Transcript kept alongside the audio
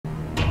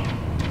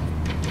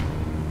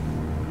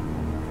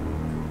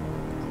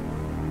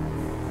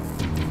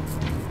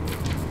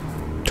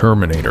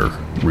Terminator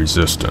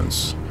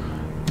Resistance.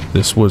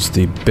 This was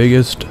the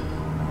biggest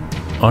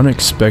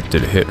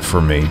unexpected hit for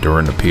me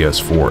during the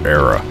PS4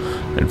 era.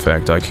 In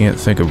fact, I can't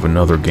think of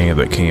another game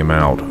that came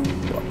out.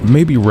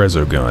 Maybe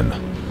Resogun.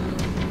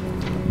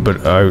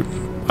 But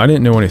I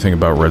didn't know anything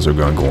about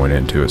Resogun going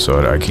into it, so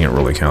I can't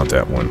really count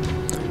that one.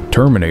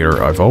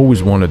 Terminator, I've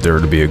always wanted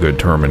there to be a good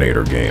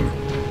Terminator game.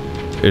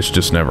 It's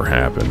just never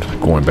happened.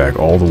 Going back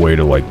all the way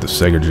to like the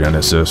Sega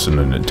Genesis and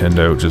the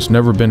Nintendo, just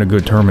never been a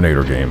good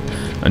Terminator game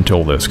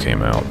until this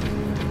came out.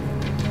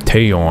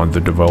 Teyon, the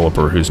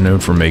developer who's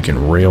known for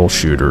making rail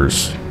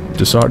shooters,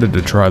 decided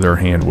to try their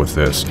hand with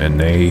this, and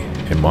they,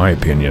 in my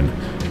opinion,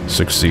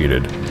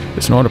 succeeded.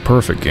 It's not a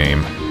perfect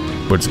game,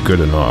 but it's good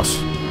enough.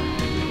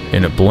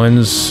 And it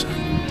blends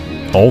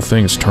all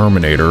things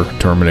Terminator,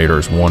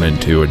 Terminators 1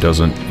 and 2. It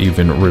doesn't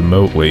even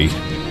remotely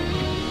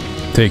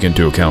take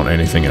into account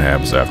anything that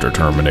happens after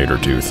Terminator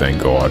 2,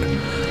 thank God.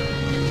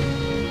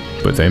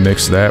 But they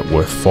mix that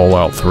with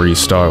Fallout 3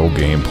 style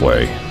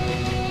gameplay.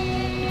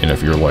 And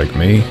if you're like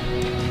me,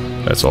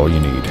 that's all you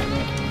need.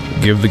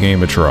 Give the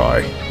game a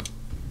try.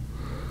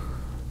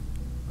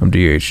 I'm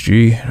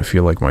DHG. If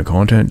you like my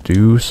content,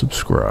 do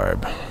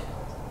subscribe.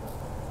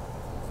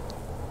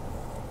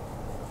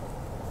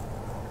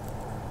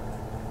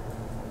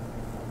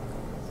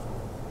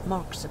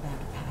 Mark's about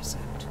to pass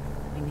out.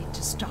 We need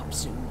to stop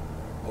soon.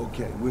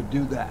 Okay, we'll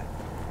do that.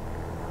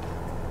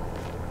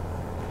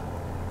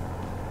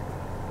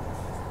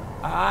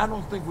 I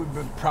don't think we've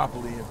been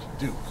properly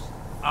introduced.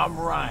 I'm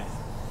Ryan.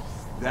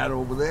 That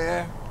over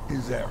there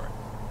is Erin.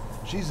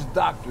 She's the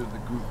doctor of the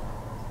group.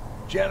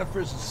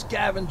 Jennifer's a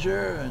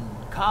scavenger, and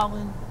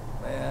Colin,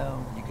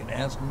 well, you can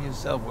ask him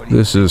yourself what he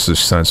This is the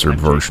censored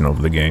version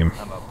of the game.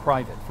 I'm a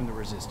private from the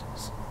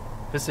Resistance.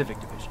 Pacific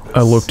Division.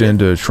 I looked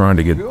into trying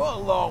to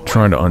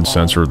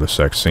uncensor the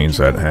sex scenes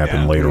that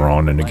happen later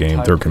on in the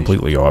game. They're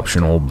completely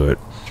optional, but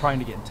Trying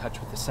to get in touch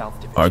with the South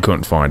Division. I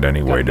couldn't find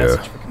any way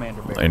to,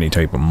 any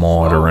type of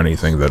mod or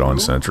anything that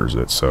uncensors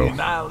it, so The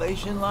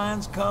annihilation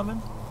line's coming?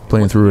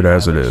 playing through it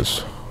as it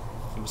is.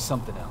 It was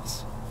something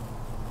else.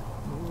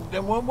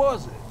 Then what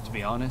was it? To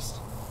be honest,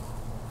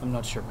 I'm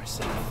not sure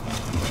myself.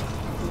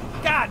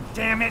 God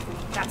damn it!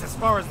 That's as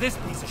far as this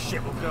piece of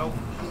shit will go.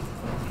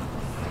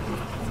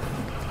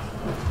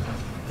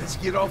 Let's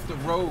get off the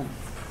road.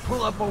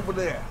 Pull up over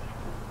there.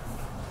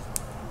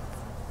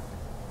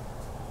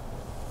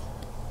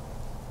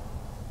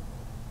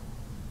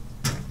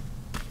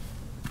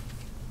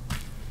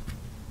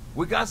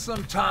 We got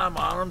some time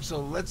on them, so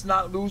let's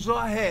not lose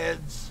our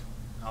heads.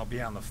 I'll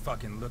be on the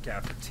fucking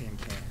lookout for tin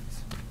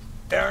cans.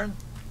 Erin,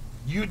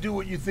 you do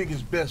what you think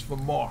is best for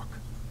Mark.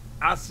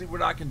 I'll see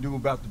what I can do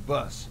about the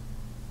bus.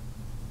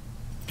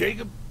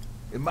 Jacob,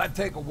 it might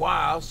take a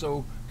while,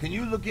 so can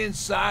you look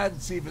inside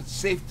and see if it's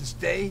safe to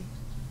stay?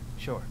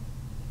 Sure.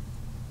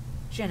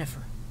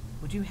 Jennifer,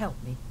 would you help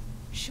me?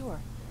 Sure.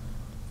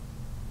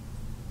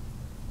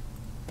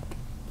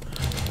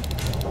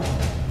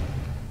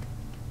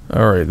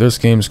 Alright, this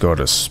game's got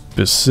a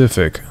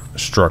specific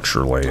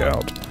structure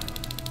layout.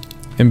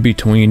 In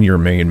between your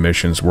main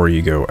missions where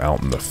you go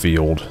out in the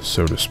field,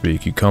 so to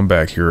speak, you come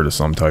back here to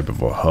some type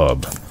of a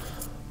hub.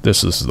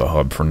 This is the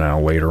hub for now.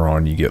 Later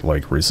on you get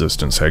like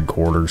Resistance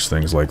headquarters,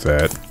 things like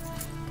that.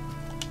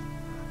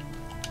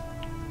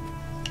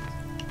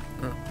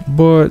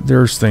 But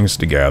there's things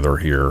to gather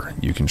here.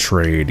 You can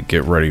trade,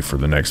 get ready for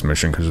the next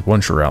mission, because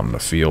once you're out in the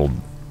field,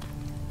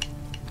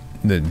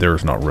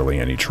 there's not really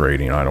any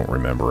trading. I don't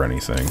remember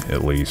anything,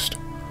 at least.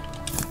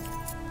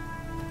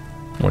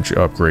 Once you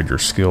upgrade your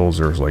skills,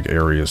 there's like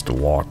areas to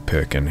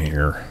lockpick in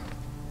here.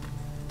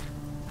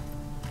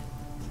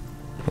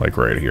 Like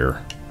right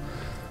here.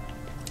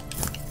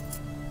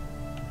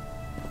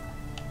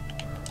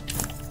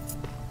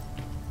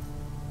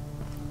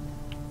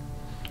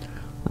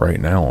 Right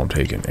now, I'm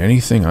taking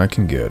anything I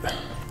can get.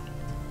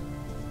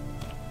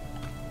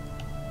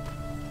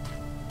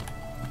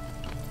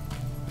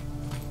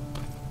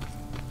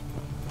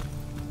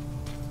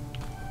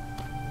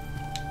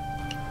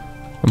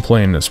 I'm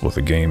playing this with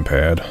a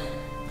gamepad,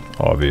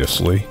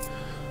 obviously.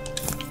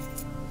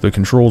 The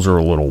controls are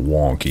a little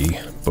wonky,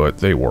 but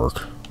they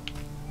work.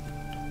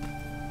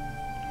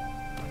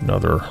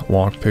 Another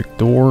lockpick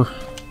door.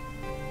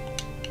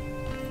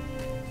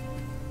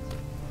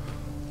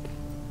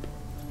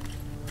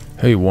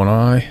 Hey, One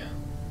Eye.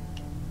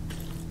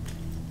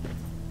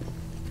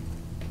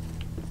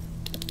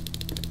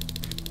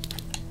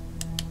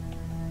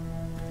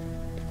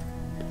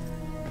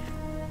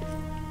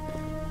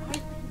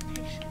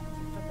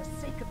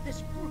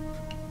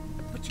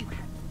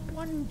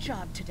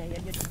 Job today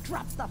and you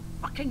dropped the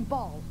fucking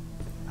ball.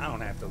 I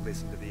don't have to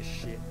listen to this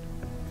shit.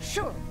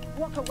 Sure,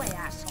 walk away,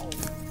 asshole.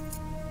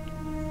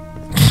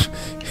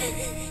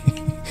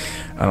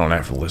 I don't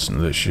have to listen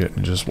to this shit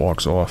and just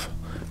walks off.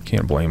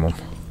 Can't blame him.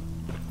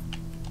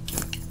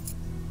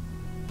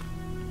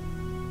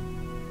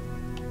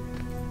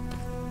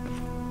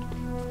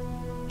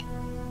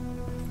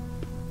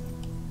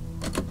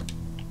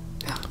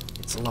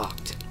 It's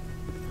locked.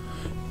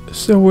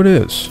 So it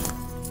is.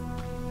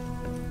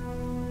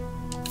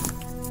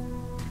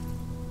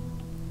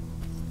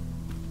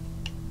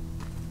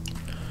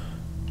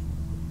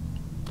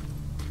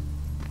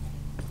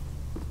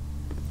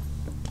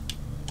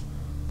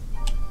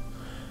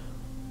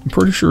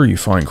 pretty sure you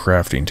find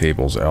crafting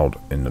tables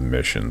out in the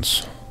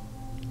missions.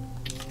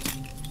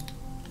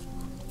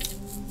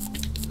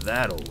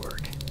 That'll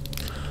work.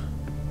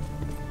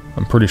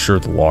 I'm pretty sure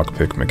the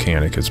lockpick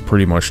mechanic is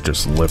pretty much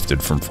just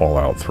lifted from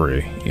Fallout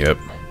 3. Yep.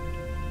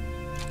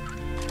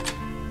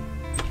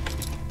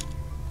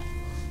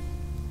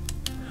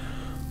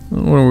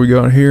 What do we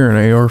got here? An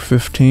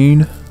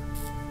AR-15?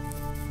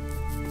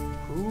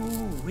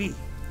 Ooh-wee.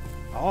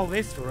 All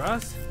this for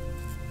us?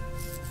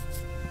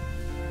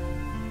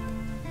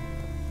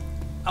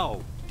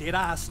 Oh, did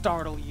I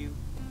startle you?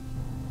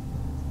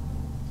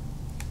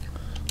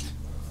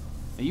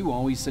 Are you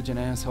always such an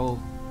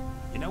asshole?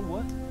 You know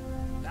what?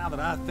 Now that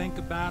I think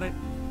about it,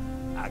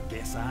 I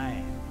guess I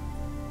am.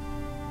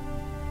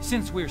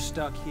 Since we're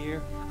stuck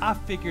here, I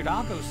figured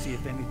I'll go see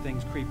if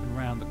anything's creeping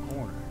around the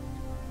corner.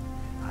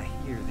 I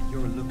hear that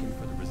you're looking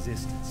for the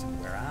Resistance,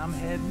 and where I'm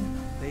heading,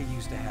 they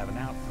used to have an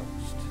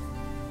outpost.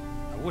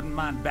 I wouldn't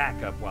mind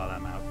backup while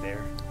I'm out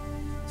there.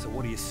 So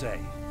what do you say?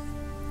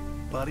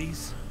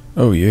 Buddies?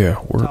 Oh yeah,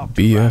 we're Talk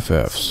to Ralph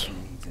and see BFFs. if he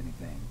needs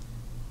anything.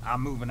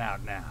 I'm moving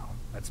out now.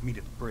 Let's meet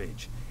at the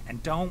bridge.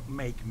 And don't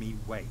make me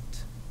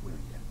wait, will you?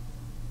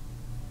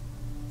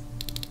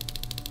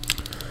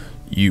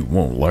 You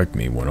won't like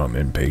me when I'm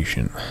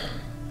impatient.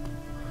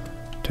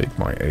 Take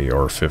my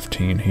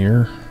AR-15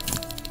 here.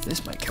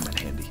 This might come in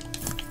handy.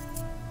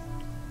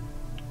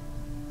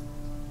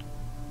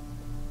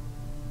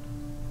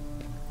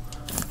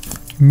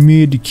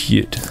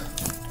 Medkit.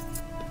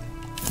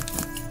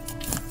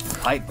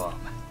 Pipe bomb.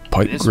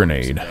 Pipe This will do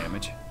grenade. some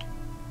damage.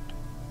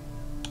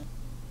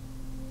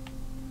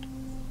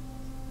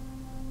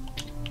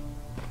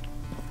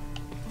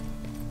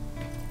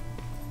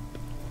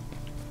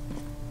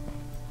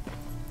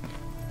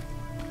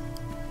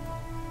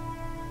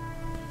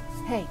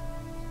 Hey,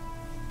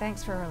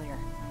 thanks for earlier.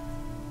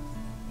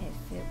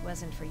 If it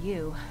wasn't for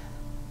you,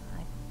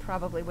 I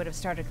probably would have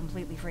started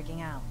completely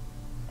freaking out.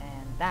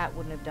 And that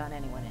wouldn't have done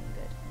anyone any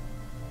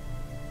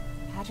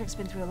good. Patrick's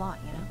been through a lot,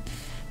 you know?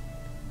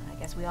 I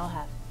guess we all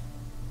have.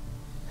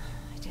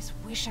 I just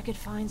wish I could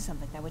find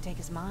something that would take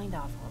his mind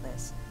off all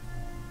this.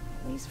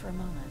 At least for a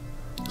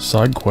moment.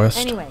 Side quest.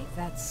 Anyway,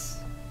 that's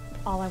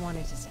all I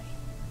wanted to say.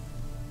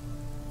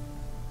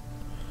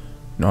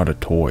 Not a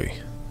toy.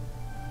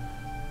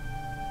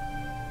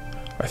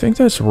 I think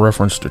that's a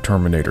reference to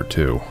Terminator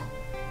 2.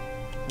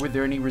 Were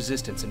there any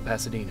resistance in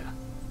Pasadena?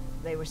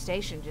 They were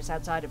stationed just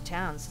outside of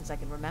town since I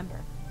can remember.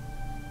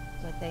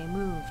 But they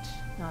moved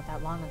not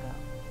that long ago.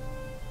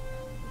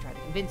 We tried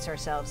to convince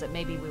ourselves that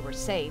maybe we were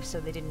safe,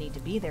 so they didn't need to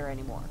be there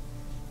anymore.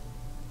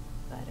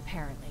 But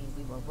apparently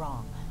we were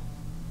wrong.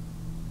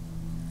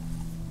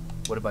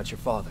 What about your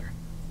father?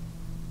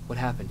 What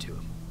happened to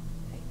him?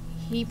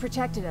 He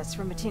protected us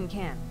from a tin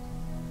can.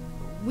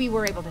 We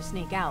were able to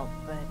sneak out,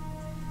 but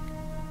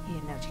he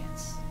had no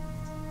chance.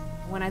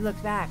 When I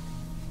looked back,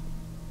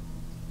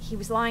 he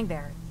was lying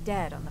there,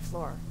 dead on the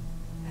floor.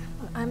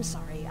 I'm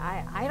sorry,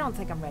 I don't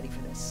think I'm ready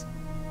for this.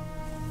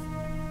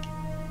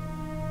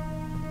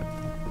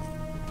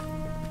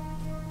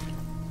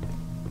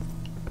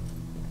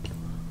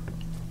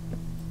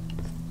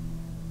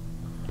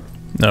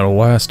 Now, the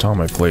last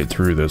time I played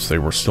through this, they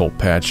were still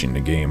patching the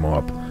game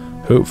up.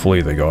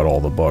 Hopefully they got all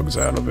the bugs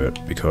out of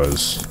it,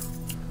 because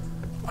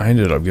I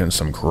ended up getting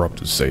some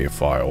corrupted save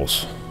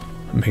files.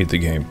 It made the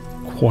game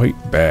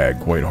quite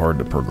bad, quite hard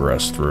to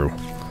progress through.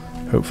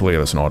 Hopefully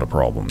that's not a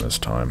problem this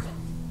time.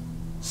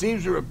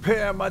 Seems the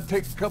repair might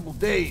take a couple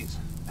days.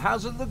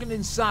 How's it looking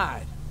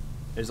inside?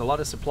 There's a lot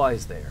of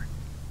supplies there.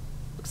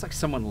 Looks like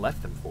someone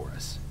left them for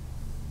us.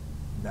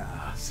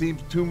 Nah,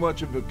 seems too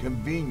much of a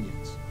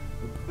convenience.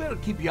 But better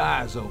keep your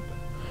eyes open.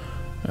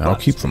 I'll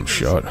But keep them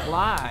speaking of shut.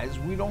 Supplies,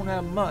 we don't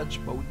have much,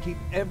 but we keep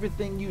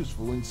everything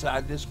useful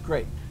inside this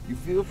crate. You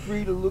feel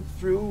free to look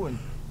through and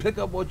pick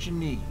up what you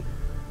need.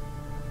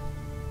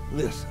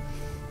 Listen,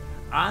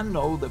 I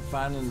know that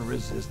finding the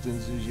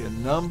Resistance is your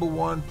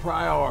 #1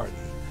 priority,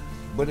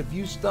 but if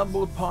you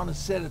stumble upon a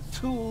set of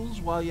tools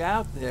while you're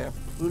out there,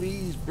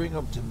 please bring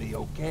them to me,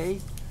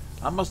 okay?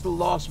 I must have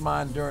lost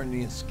mine during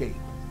the escape.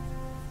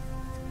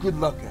 Good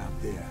luck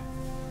out there.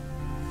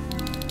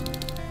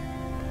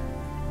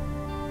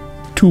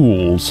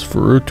 Tools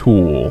for a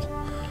tool.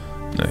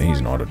 No,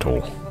 he's not a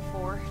tool.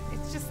 Before,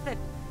 it's just that.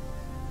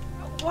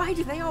 Why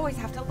do they always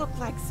have to look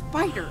like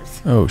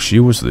spiders? Oh, she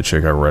was the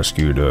chick I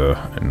rescued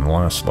in the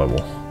last level.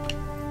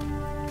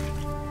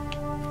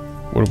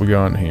 What have we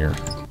got in here?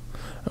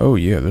 Oh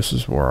yeah, this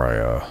is where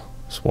I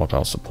swap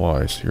out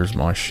supplies. Here's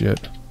my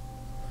shit.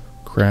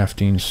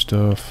 Crafting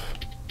stuff.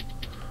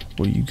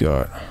 What do you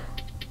got?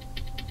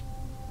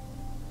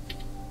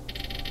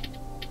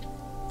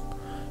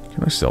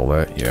 Can I sell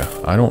that? Yeah.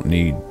 I don't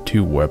need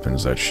two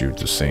weapons that shoot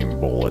the same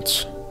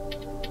bullets.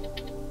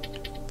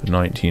 The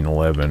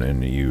 1911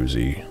 and the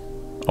Uzi.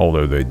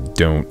 Although they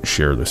don't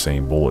share the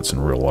same bullets in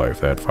real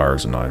life. That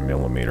fires a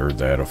 9mm,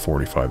 that a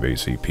 45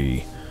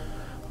 ACP.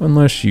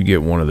 Unless you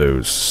get one of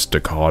those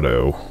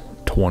staccato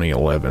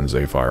 2011s,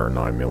 they fire a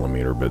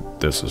 9mm, but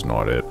this is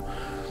not it.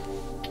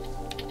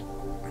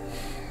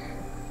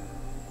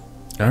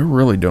 I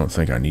really don't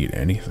think I need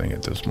anything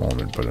at this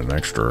moment, but an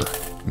extra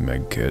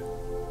med kit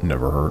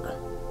never hurt.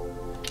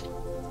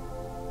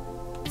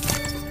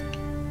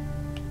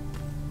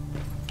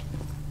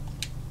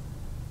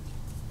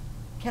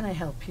 Can I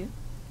help you?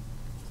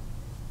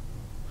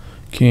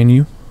 Can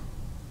you?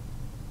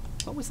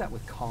 What was that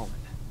with Colin?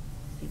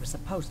 He was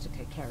supposed to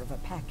take care of a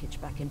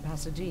package back in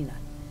Pasadena.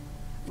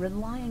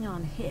 Relying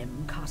on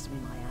him cost me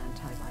my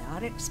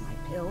antibiotics, my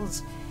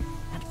pills,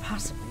 and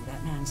possibly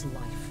that man's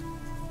life.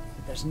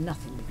 But there's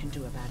nothing we can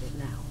do about it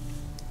now.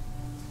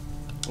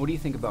 What do you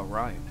think about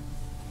Ryan?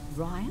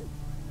 Ryan?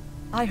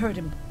 I heard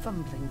him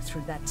fumbling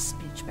through that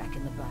speech back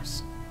in the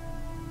bus.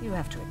 You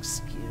have to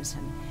excuse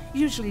him.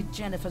 Usually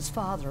Jennifer's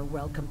father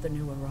welcomed the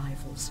new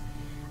arrivals.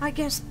 I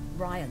guess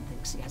Ryan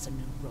thinks he has a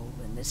new role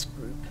in this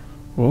group.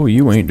 Well,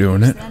 you ain't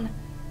doing it. Then,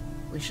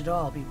 we should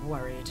all be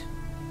worried.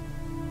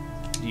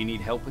 Do you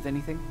need help with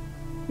anything?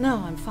 No,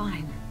 I'm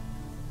fine.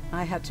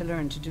 I had to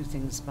learn to do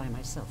things by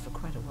myself for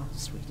quite a while,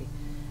 sweetie.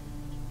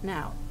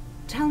 Now,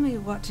 tell me,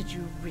 what did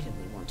you really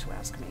want to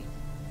ask me?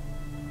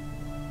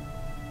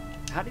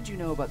 How did you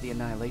know about the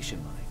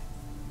Annihilation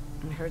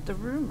Line? I heard the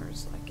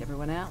rumors, like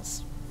everyone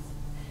else.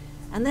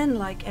 And then,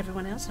 like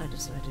everyone else, I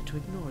decided to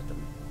ignore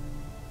them.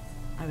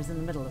 I was in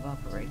the middle of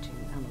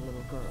operating on a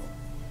little girl.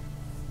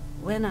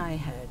 When I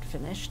had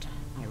finished,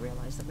 I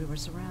realized that we were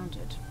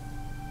surrounded.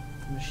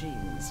 The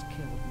machines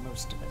killed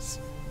most of us,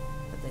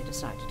 but they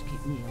decided to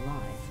keep me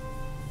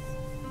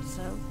alive.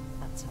 So,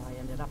 that's how I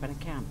ended up in a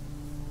camp.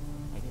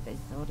 Maybe they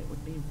thought it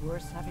would be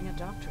worth having a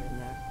doctor in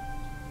there.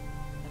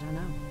 I don't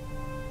know.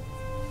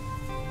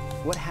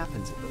 What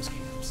happens at those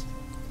camps?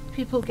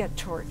 People get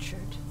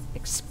tortured,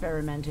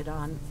 experimented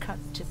on, cut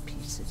to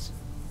pieces.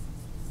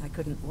 I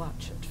couldn't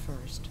watch at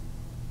first,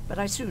 but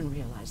I soon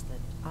realized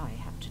that I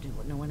had to do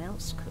what no one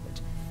else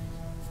could.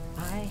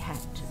 I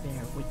had to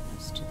bear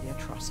witness to the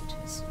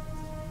atrocities.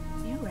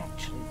 You were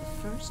actually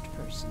the first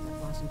person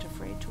that wasn't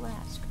afraid to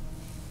ask.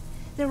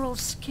 They're all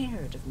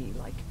scared of me,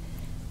 like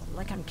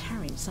I'm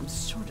carrying some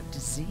sort of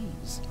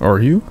disease. Are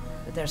you?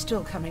 But they're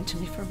still coming to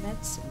me for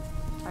medicine.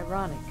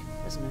 Ironic,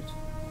 isn't it?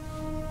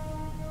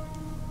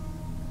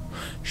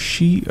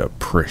 She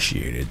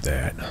appreciated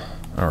that.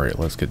 Alright,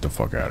 let's get the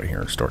fuck out of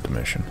here and start the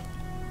mission.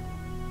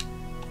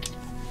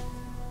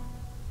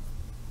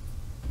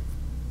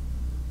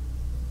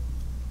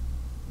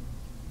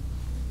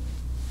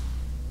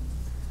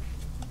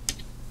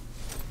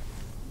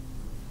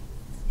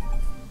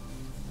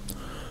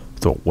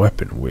 The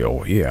weapon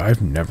wheel. Yeah,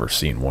 I've never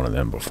seen one of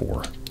them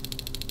before.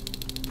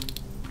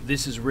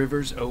 This is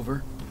Rivers,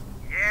 over.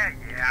 Yeah,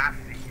 I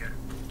see you.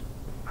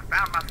 I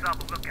found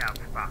myself a lookout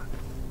spot.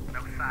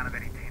 No sign of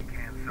any tin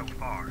cans so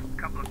far. A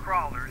couple of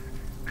crawlers,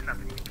 but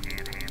nothing you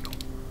can't handle.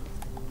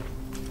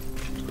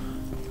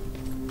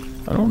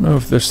 I don't know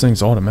if this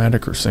thing's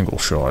automatic or single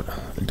shot.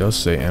 It does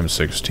say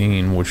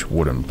M16, which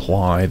would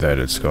imply that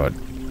it's got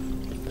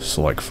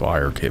select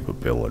fire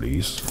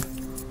capabilities.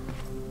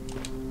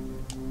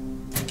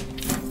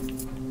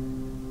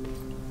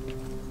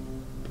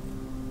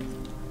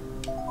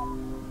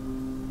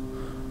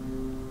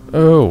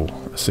 Oh,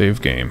 a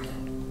save game.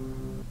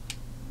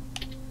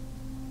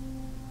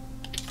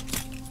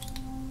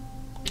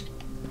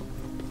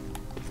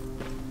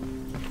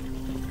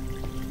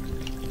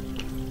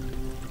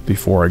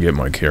 Before I get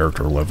my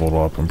character leveled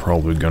up, I'm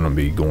probably gonna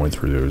be going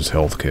through those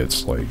health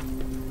kits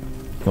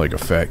like a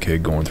fat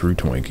kid going through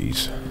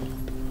Twinkies.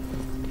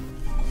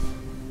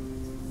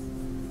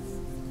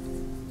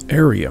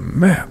 Area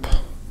map.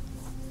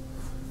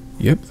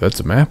 Yep, that's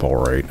a map,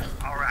 alright.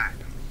 Alright,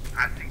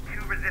 I see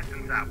 2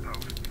 resistance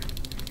outposts.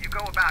 You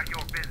go about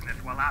your business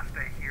while I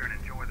stay here and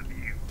enjoy the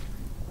view.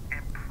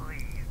 And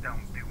please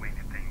don't do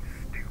anything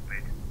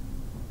stupid.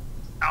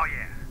 Oh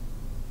yeah,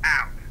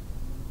 out.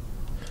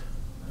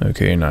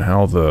 Okay, now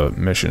how the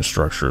mission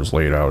structure is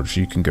laid out is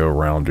you can go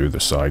around, do the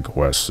side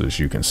quests as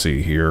you can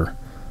see here.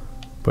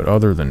 But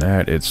other than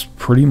that, it's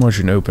pretty much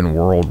an open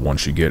world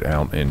once you get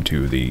out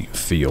into the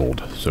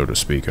field, so to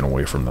speak, and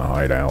away from the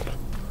hideout.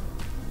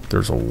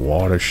 There's a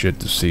lot of shit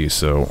to see,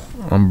 so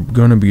I'm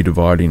gonna be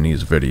dividing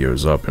these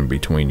videos up in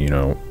between, you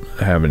know,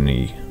 having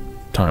the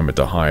time at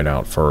the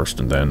hideout first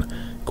and then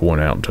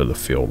going out into the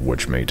field,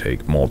 which may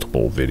take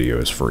multiple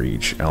videos for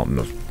each out in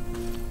the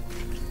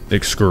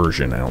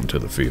excursion out into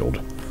the field.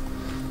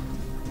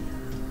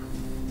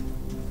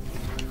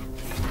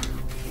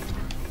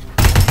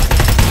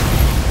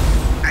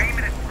 Aim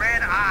at its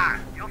red eye.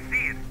 You'll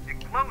see it.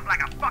 It glows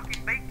like a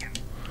fucking bacon.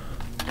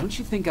 Don't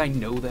you think I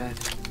know that?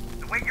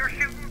 The way you're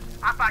shooting,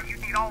 I thought you'd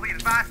need all the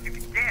advice you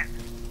could get.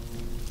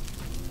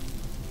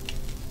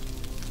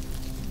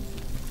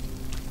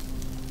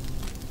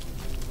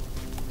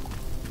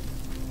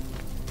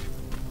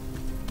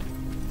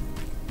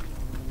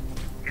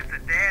 It's a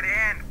dead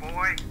end,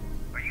 boy.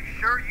 Are you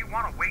sure you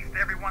want to waste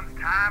everyone's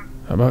time?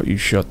 How about you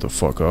shut the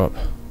fuck up?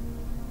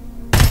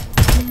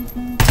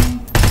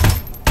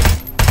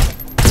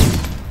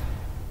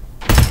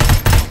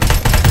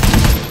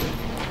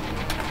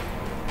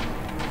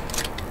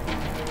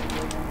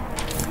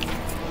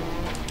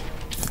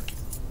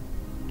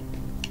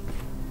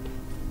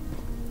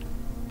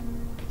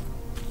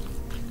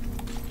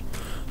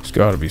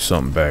 There's gotta be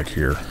something back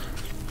here.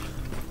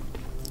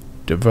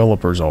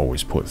 Developers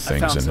always put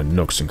things into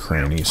nooks and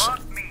crannies.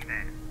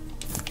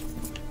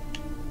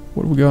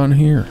 What do we got in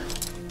here?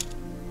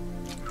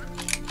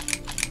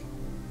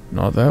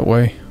 Not that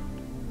way.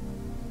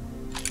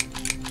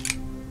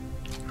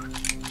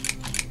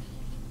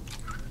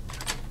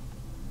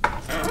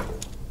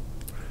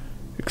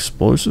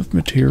 Explosive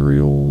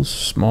materials,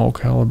 small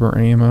caliber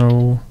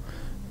ammo,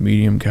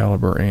 medium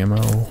caliber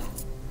ammo.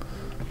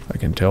 I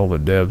can tell the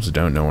devs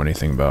don't know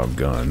anything about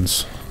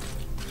guns.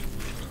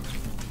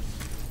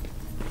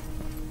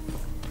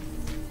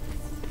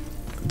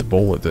 The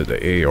bullet that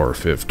the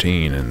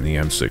AR-15 and the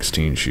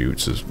M16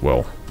 shoots is,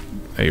 well,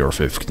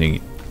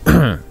 AR-15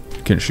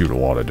 can shoot a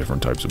lot of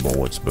different types of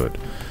bullets, but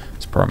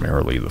it's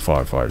primarily the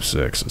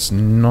 5.56. It's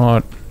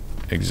not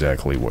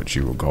exactly what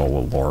you would call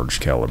a large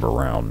caliber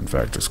round. In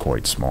fact, it's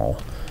quite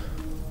small.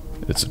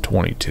 It's a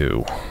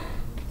 22.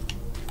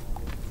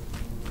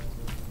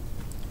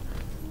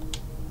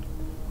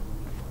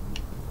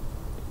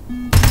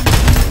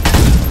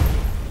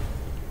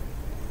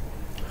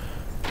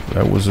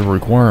 That was the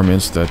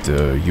requirements that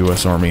the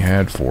U.S. Army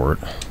had for it.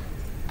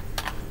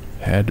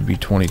 Had to be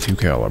 22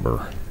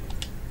 caliber.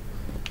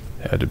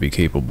 Had to be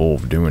capable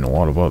of doing a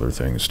lot of other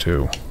things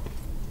too.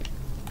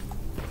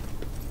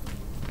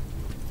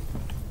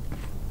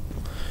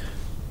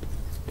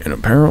 And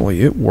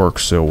apparently it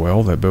works so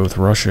well that both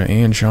Russia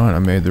and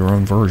China made their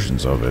own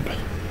versions of it.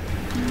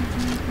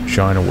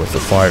 China with the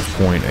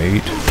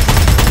 5.8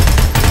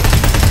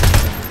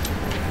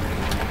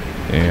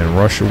 and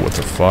Russia with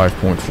the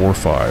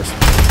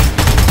 5.45.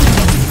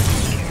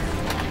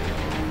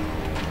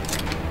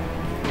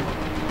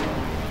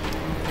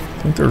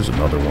 I think there's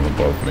another one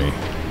above me.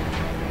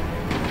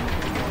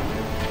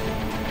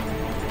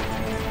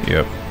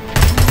 Yep.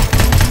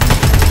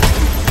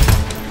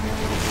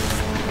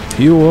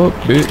 Heal up,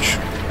 bitch.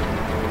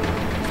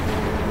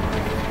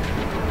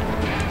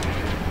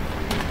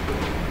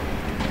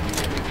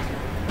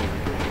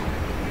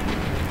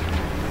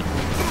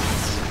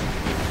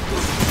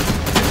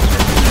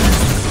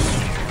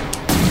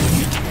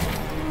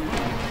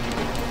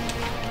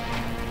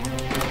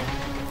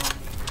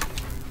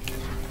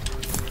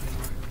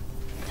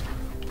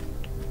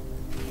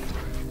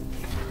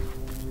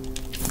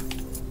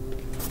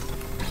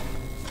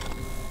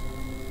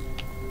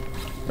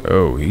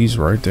 Oh, he's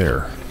right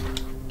there.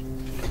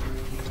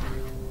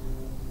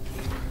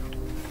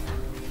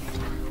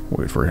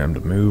 Wait for him to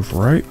move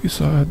right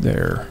beside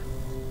there.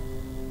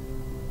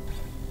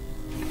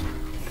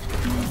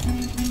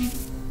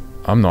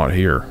 I'm not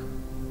here.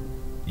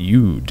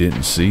 You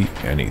didn't see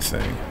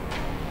anything.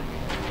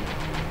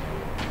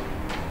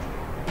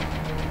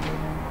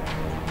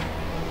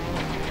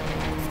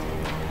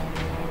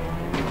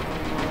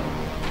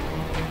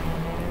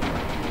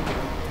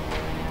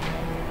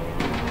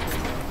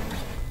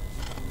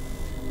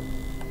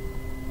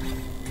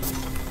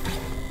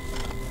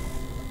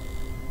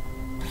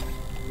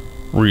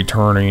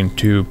 Returning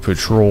to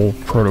patrol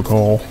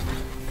protocol.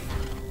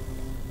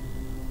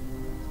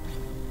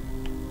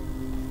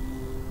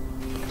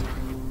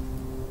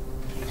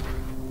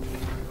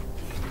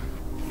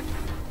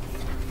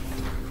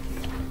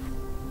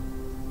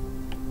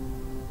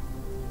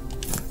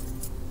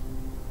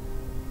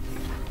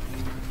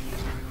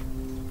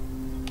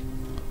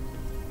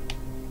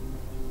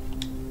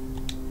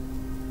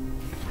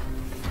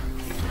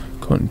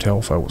 Couldn't tell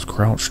if I was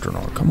crouched or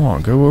not. Come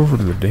on, go over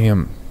to the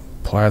damn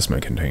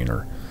plasma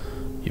container,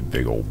 you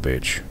big old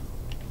bitch.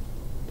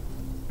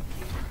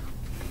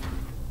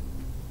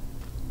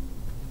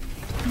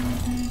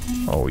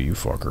 Oh, you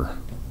fucker.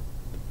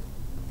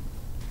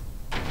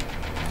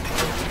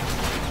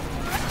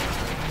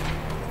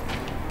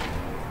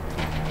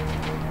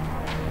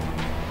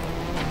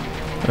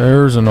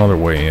 There's another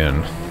way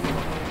in.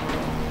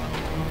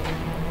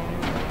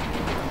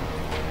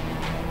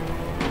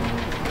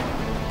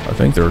 I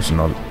think there's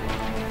another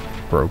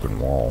broken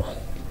wall.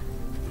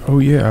 Oh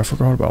yeah, I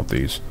forgot about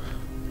these.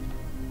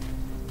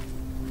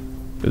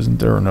 Isn't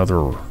there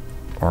another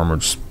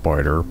armored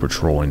spider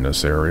patrolling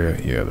this area?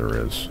 Yeah,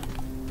 there is.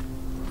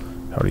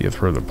 How do you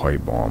throw the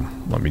pipe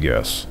bomb? Let me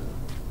guess.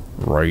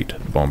 Right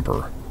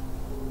bumper.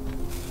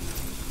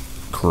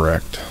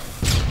 Correct.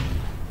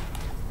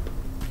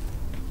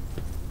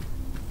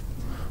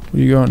 What do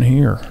you got in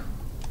here?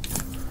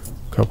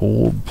 Couple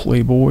old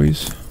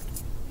playboys.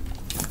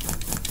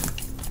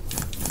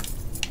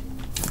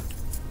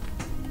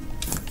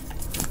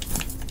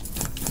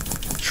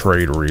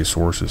 Trade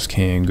resources,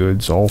 canned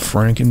goods, all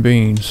franken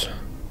beans.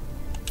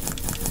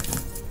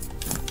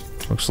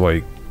 Looks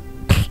like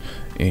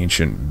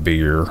ancient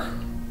beer.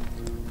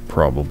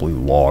 Probably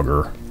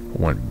lager.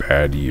 Went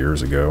bad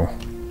years ago.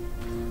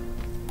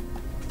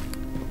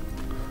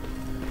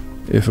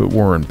 If it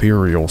were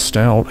Imperial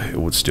Stout, it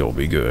would still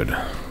be good.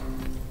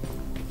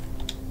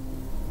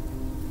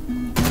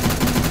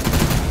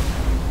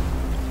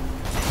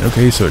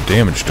 Okay, so it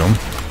damaged them.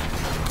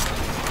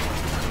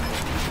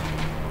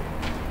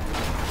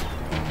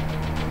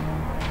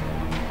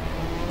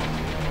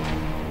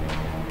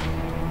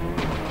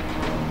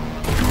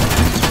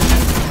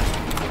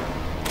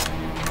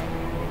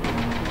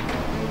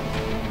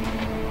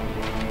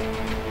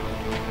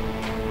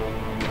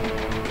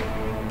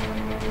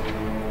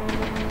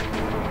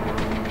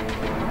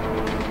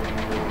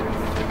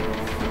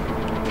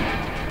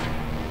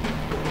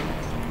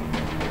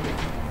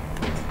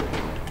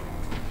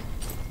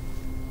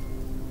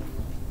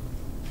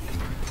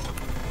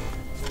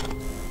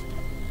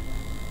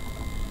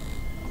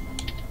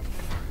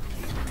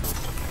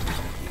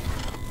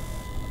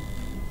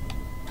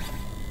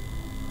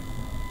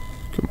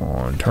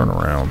 on, turn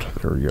around.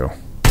 There we go.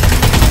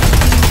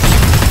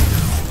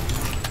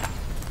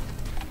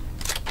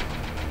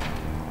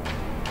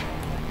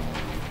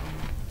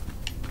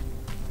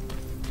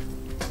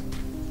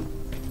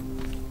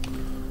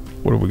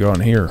 What do we got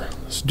in here?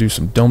 Let's do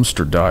some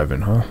dumpster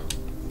diving, huh?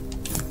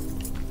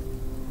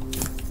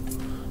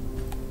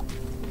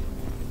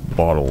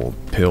 Bottle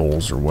of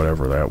pills or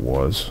whatever that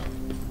was.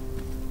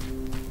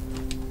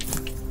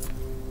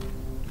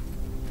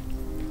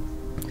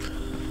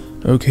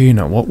 Okay,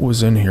 now what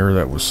was in here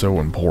that was so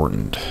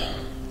important?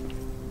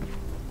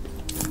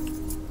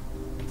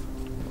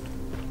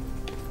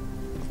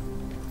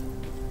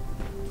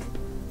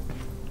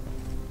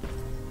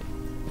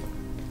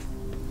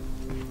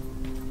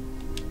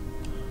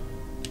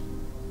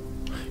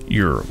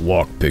 Your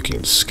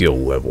lock-picking skill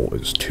level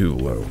is too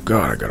low.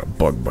 God, I got a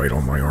bug bite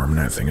on my arm and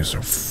that thing is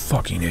so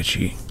fucking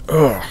itchy.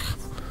 Ugh.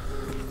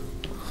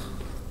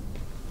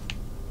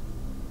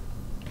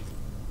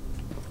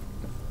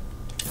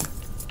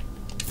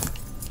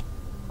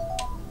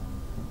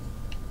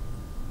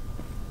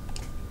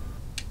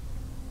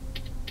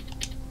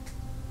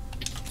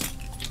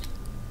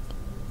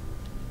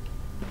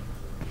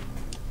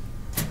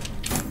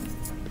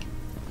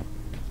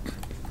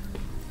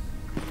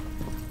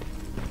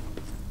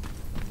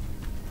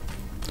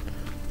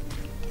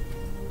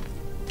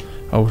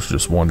 I was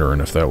just wondering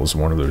if that was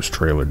one of those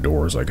trailer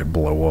doors I could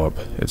blow up.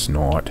 It's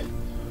not.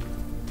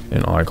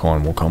 An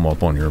icon will come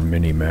up on your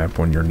mini-map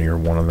when you're near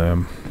one of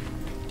them.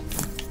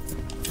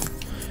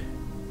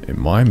 And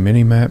my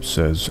mini-map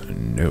says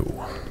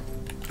no.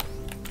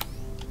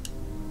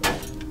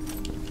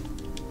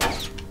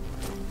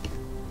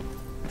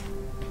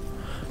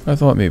 I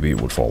thought maybe it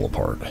would fall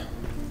apart.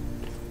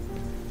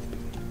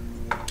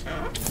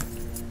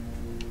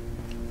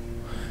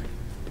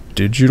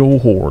 Digital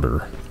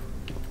hoarder.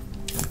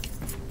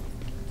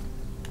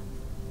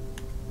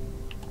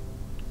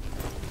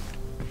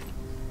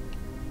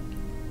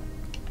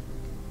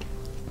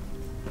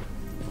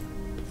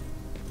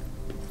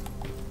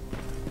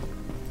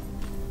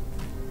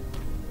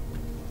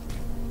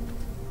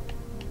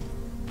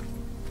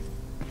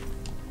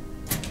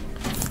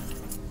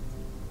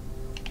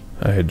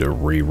 I had to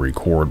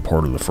re-record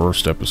part of the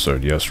first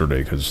episode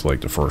yesterday because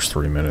like the first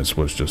 3 minutes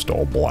was just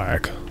all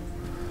black.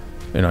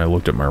 And I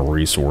looked at my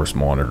resource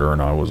monitor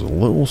and I was a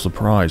little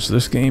surprised.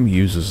 This game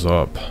uses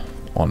up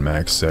on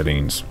max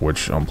settings,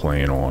 which I'm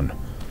playing on.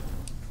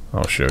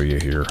 I'll show you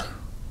here.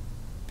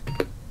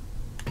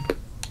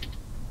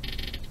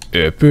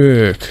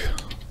 Epic!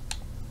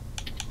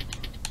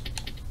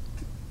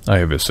 I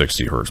have a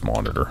 60 Hz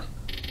monitor.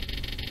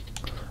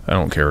 I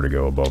don't care to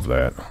go above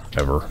that,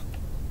 ever.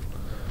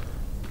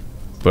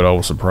 But I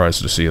was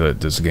surprised to see that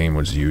this game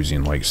was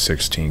using like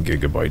 16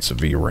 gigabytes of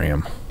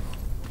VRAM.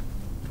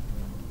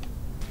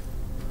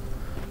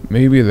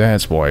 Maybe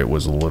that's why it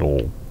was a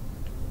little...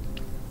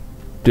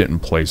 didn't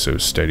play so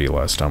steady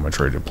last time I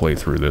tried to play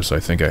through this. I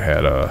think I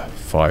had a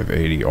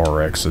 580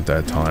 RX at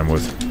that time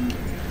with...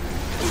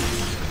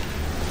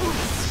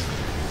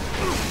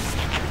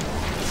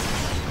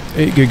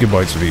 8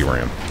 gigabytes of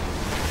VRAM.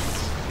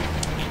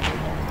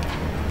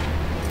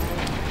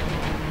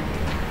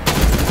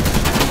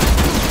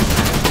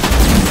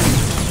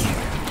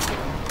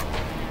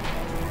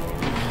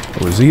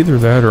 It was either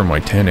that or my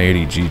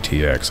 1080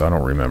 GTX. I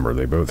don't remember.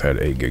 They both had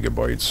 8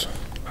 gigabytes.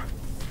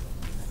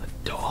 A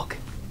dog?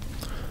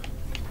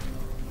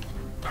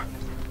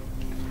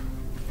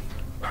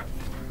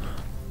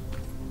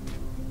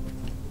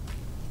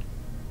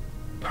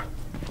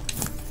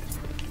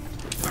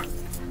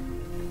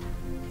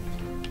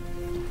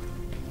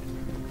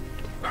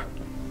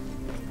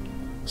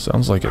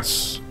 Sounds like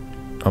it's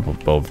up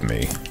above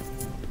me.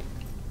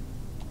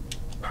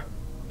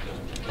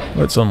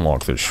 Let's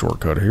unlock this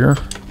shortcut here.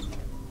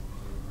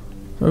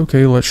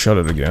 Okay, let's shut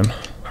it again.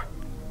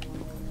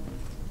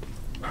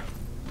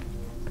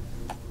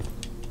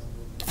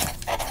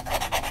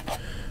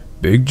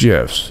 Big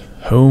Jeff's,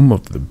 home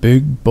of the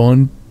Big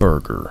Bun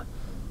Burger.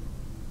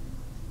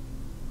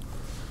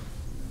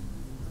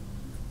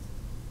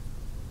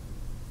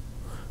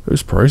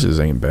 Those prices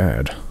ain't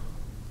bad.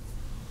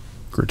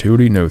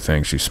 Gratuity, no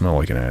thanks, you smell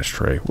like an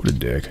ashtray. What a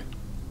dick.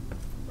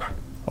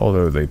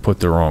 Although they put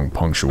the wrong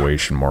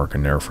punctuation mark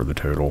in there for the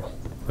total.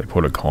 They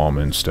put a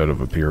comma instead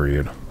of a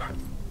period.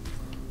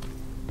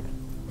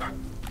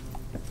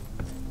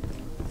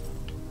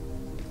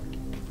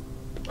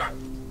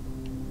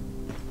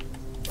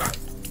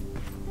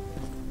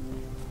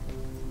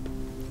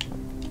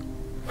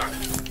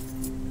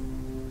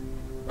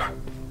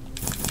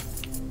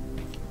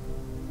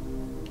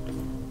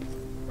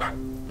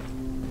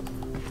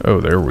 Oh,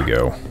 there we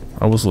go.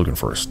 I was looking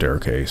for a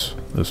staircase.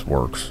 This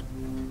works.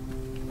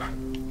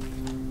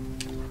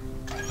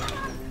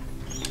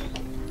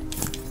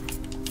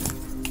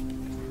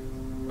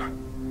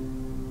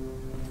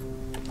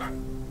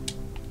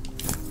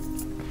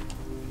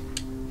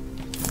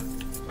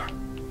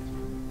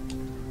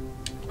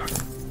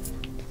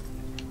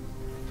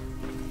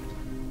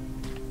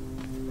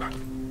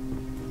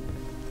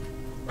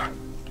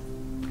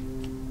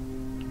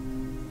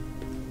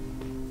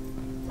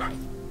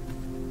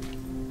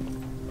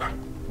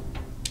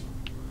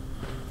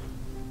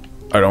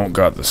 don't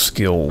got the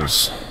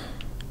skills.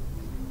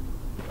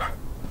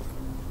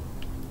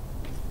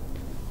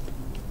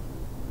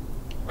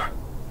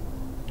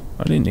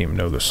 I didn't even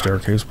know the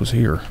staircase was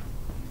here.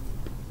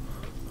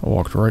 I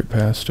walked right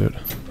past it.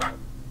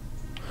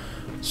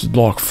 It's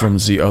locked from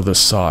the other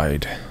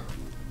side.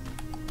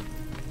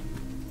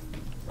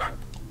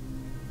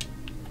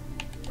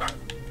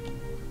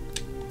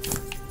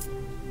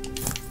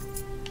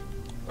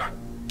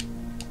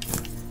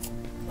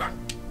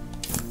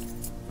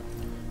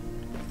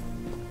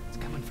 It's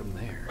coming from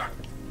there.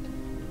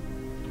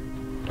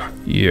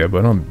 Yeah,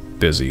 but I'm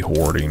busy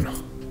hoarding.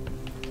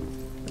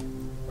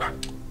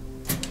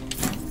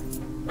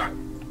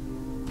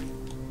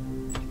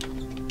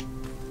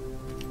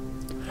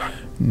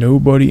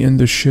 Nobody in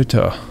the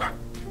shitter.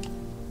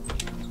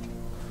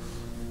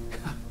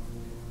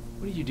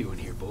 What are you doing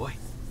here, boy?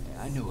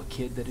 I know a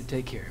kid that'd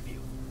take care of you.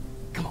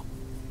 Come on.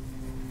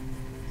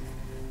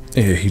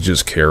 Yeah, he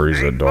just carries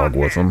a dog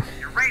with him.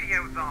 Your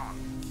radio's on.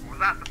 Or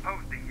was I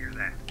supposed to hear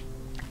that?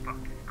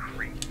 Fucking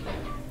creep.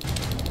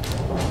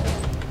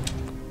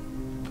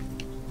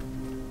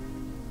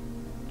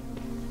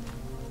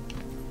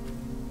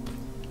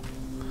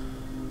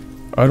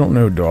 I don't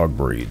know dog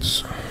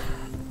breeds,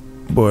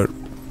 but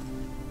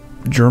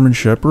German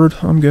Shepherd,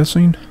 I'm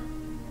guessing.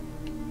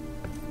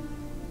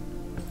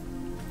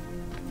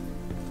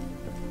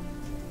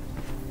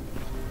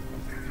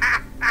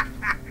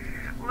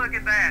 Look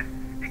at that.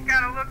 It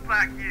kinda looks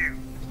like you.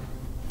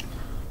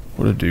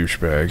 What a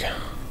douchebag.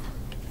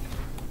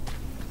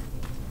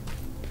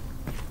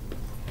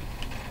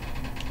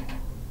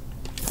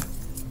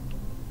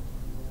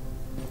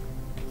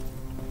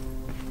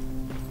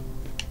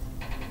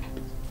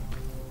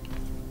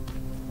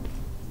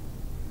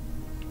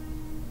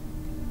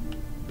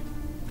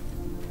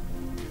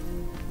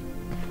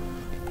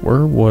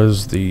 Where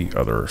was the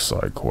other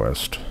side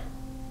quest?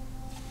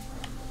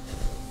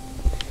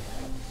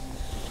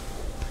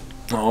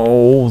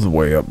 Oh, the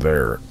way up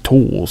there.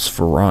 Tools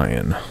for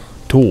Ryan.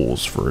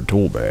 Tools for a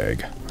tool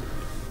bag.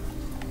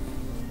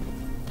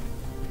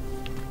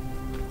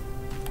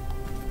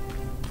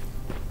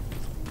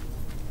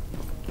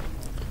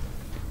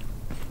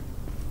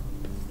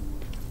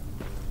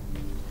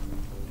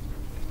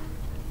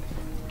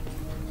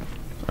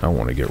 I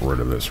want to get rid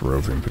of this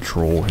roving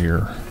patrol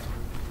here.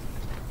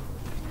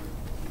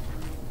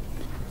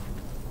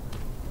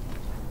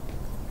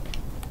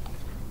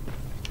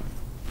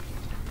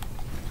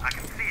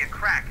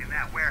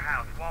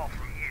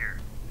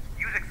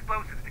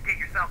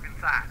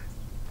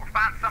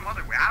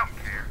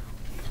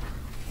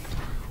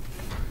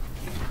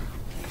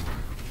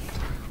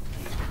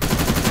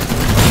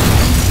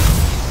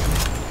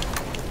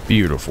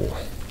 Beautiful.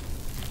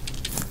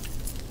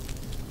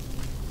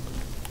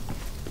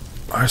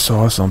 I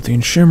saw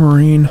something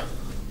shimmering.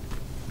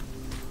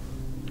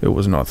 It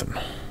was nothing.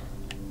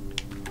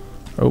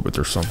 Oh, but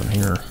there's something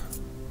here.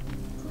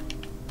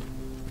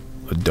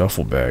 A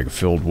duffel bag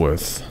filled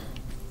with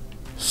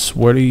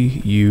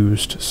sweaty,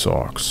 used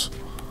socks.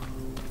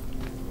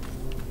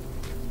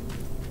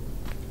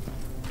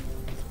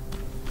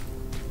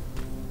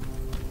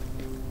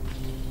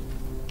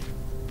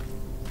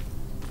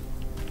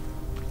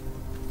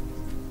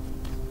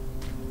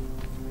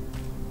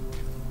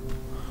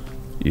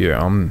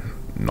 Yeah, I'm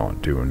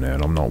not doing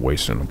that. I'm not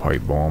wasting a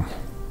pipe bomb.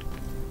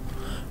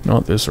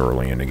 Not this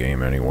early in the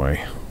game,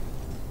 anyway.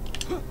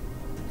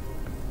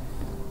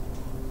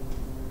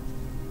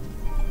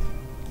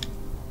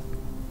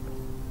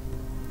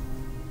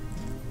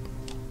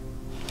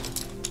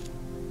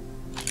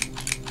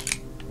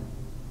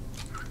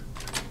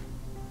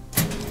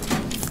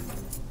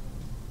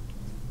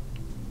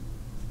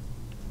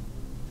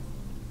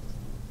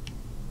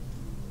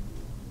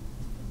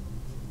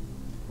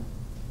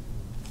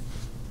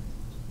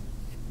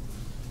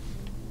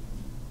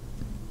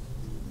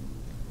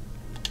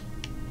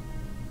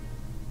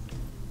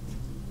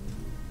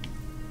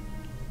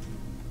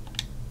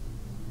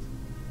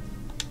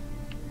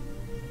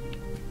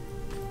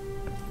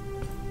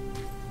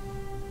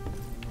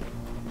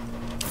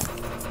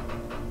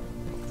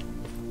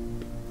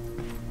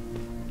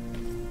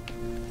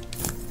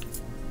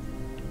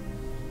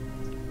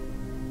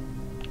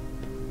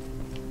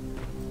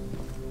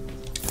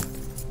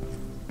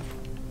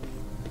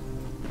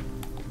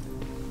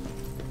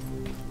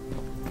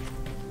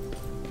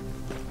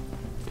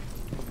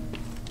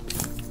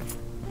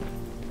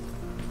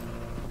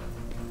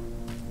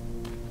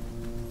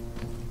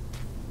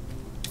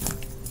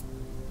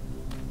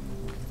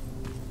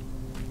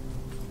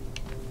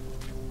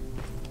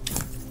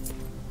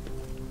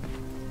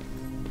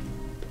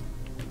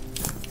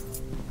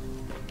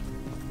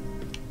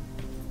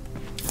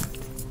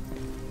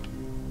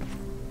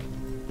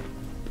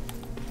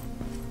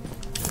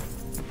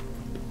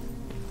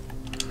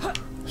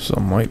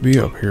 Some might be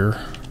up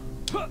here.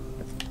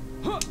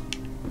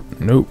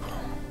 Nope.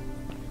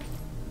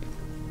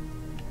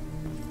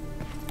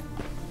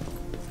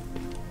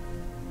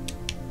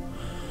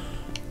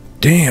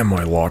 Damn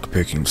my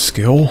lockpicking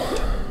skill.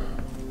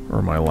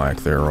 Or my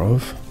lack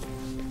thereof.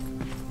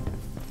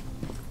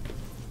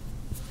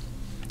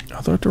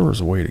 I thought there was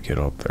a way to get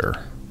up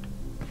there.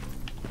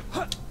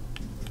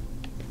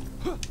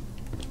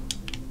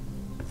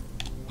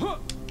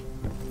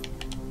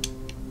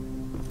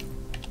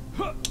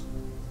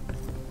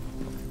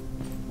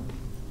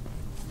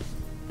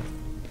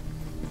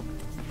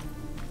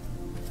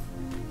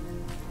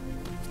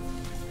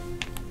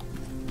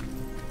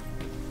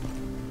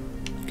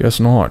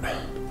 Guess not.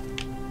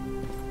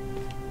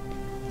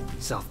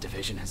 South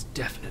Division has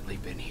definitely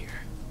been here.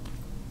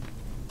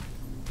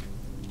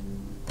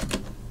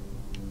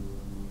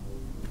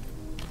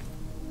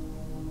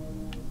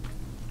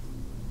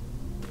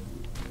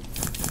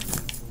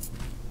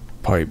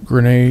 Pipe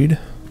grenade.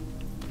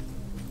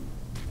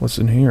 What's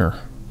in here?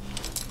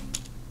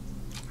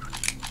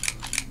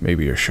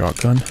 Maybe a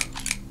shotgun?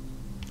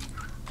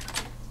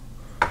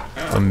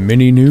 A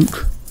mini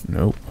nuke?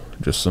 Nope,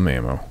 just some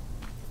ammo.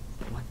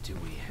 What do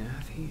we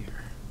have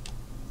here?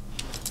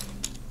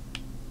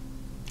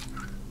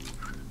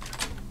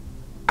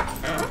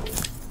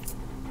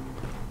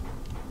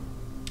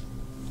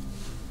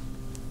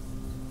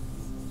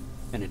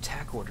 An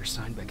attack order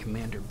signed by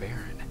Commander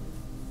Barron.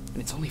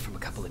 And it's only from a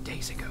couple of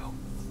days ago.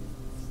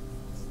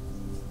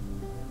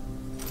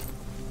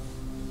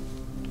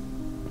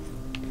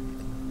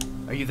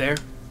 Are you there?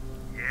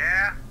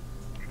 Yeah?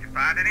 Did you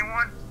find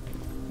anyone?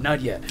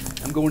 Not yet.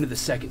 I'm going to the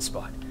second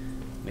spot.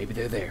 Maybe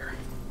they're there.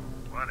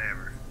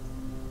 Whatever.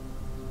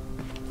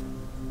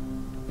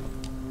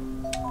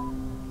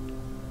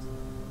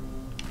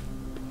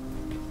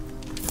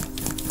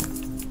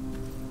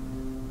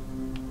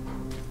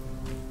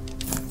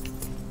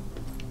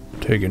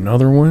 Take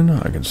another one.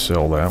 I can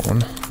sell that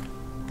one.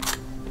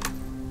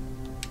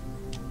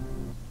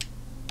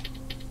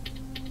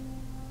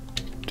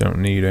 Don't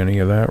need any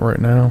of that right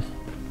now.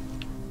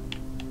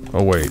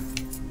 Oh wait.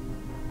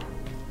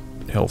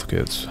 Health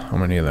kits. How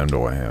many of them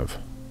do I have?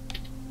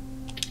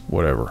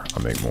 Whatever.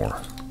 I'll make more.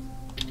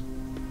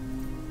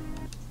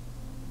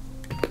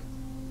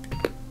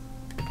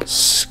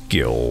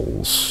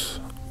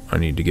 Skills. I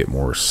need to get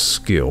more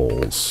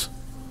skills.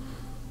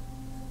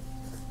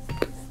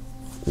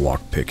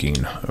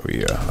 Lockpicking. Oh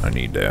yeah, I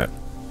need that.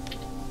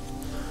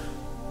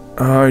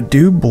 I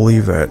do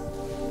believe that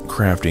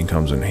crafting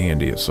comes in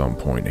handy at some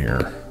point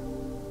here.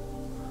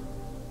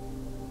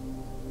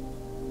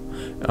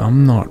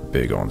 I'm not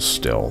big on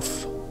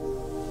stealth.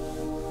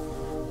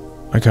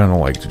 I kind of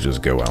like to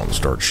just go out and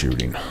start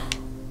shooting.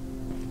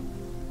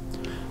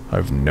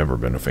 I've never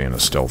been a fan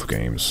of stealth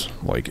games,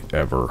 like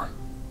ever.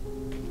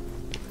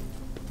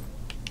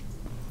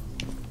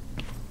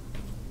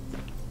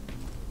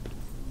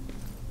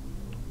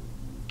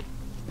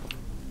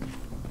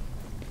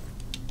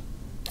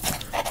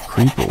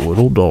 Creepy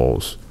little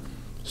dolls.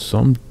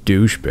 Some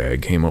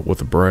douchebag came up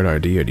with a bright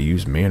idea to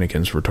use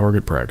mannequins for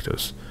target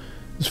practice.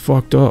 It's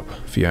fucked up,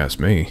 if you ask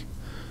me.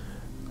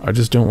 I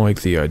just don't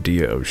like the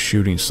idea of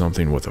shooting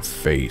something with a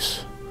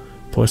face.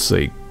 Plus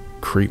they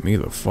creep me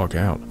the fuck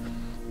out.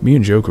 Me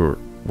and Joker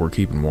were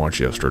keeping watch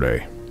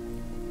yesterday.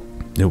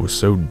 It was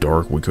so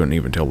dark we couldn't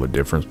even tell the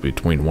difference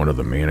between one of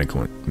the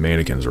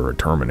mannequins or a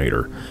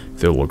Terminator.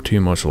 They look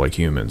too much like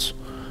humans.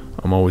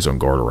 I'm always on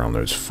guard around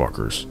those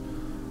fuckers.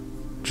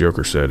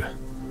 Joker said,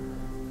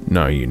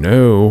 "Now you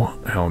know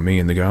how me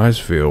and the guys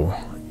feel.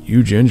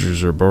 You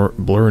gingers are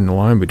blurring the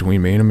line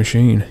between man and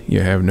machine.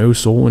 You have no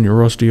soul and you're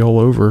rusty all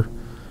over."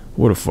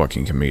 What a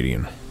fucking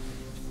comedian.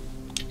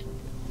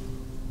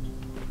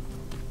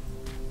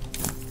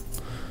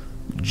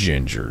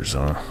 Gingers,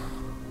 huh?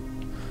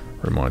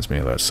 Reminds me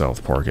of that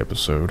South Park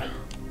episode.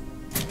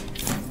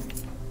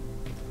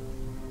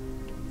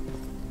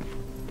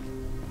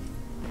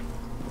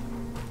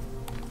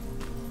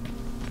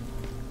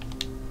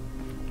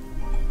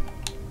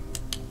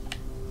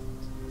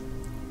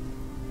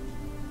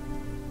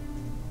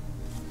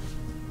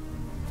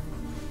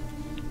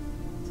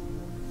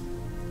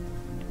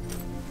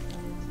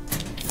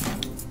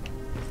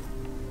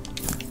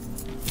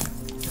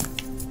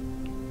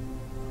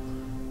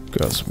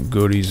 Got some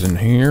goodies in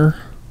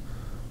here.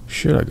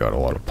 Shit, I got a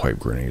lot of pipe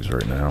grenades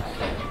right now.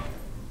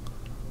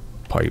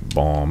 Pipe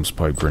bombs,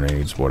 pipe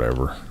grenades,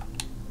 whatever.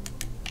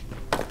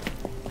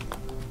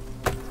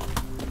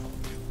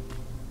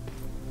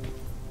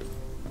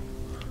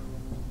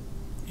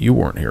 You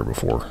weren't here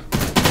before.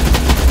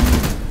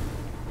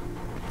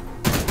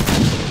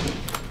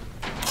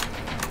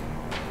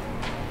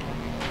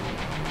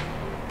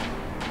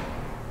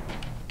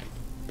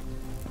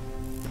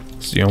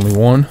 It's the only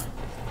one.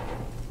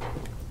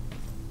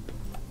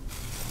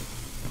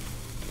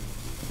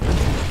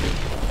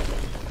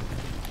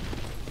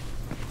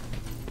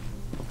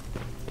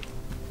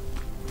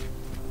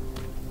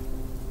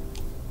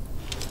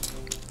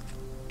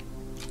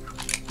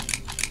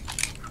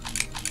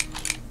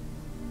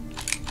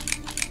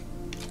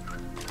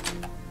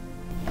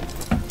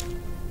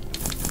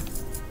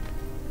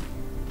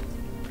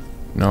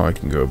 Now I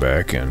can go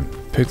back and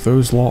pick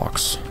those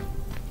locks.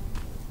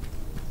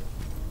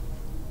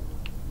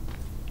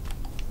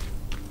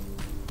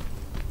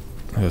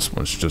 This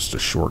one's just a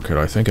shortcut.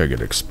 I think I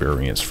get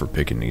experience for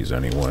picking these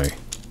anyway,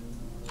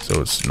 so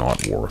it's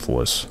not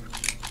worthless.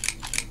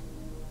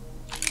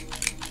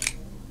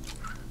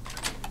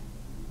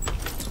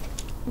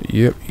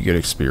 Yep, you get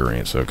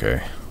experience,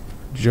 okay.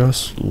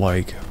 Just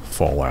like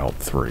Fallout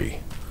 3.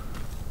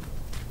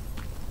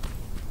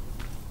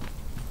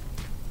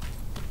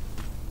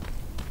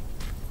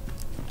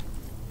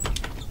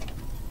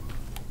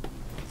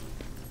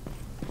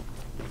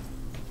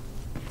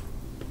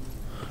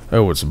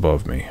 Oh, it's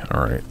above me.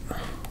 Alright.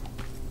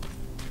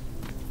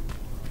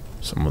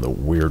 Some of the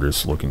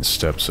weirdest looking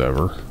steps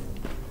ever.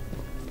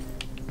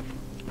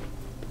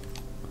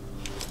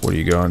 What do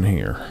you got in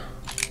here?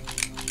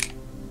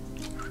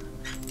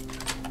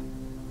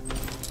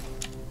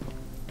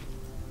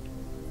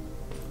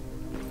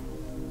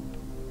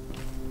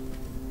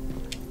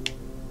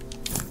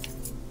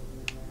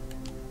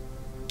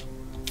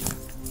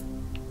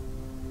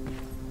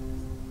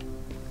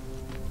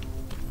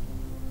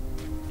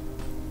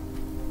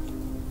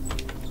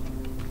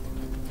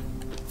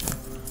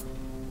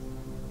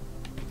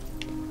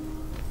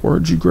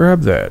 Where'd you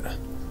grab that?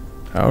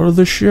 Out of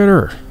the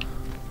shitter.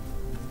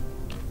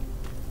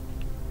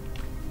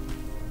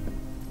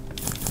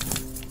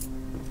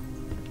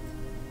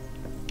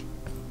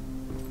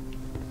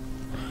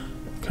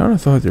 Kinda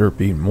thought there'd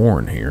be more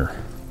in here.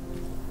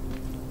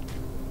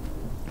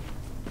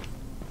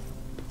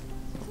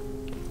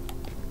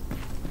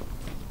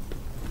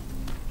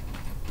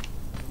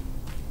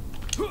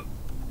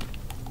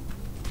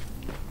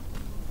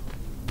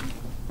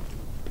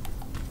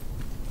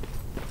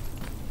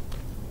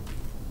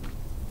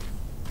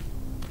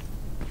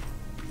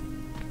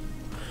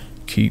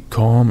 Keep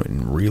calm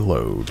and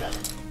reload.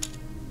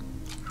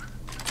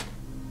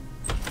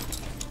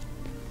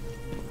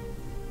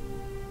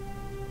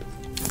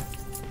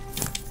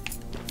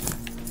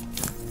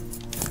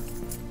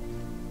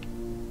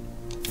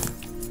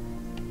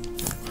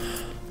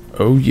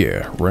 Oh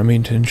yeah,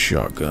 Remington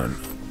shotgun.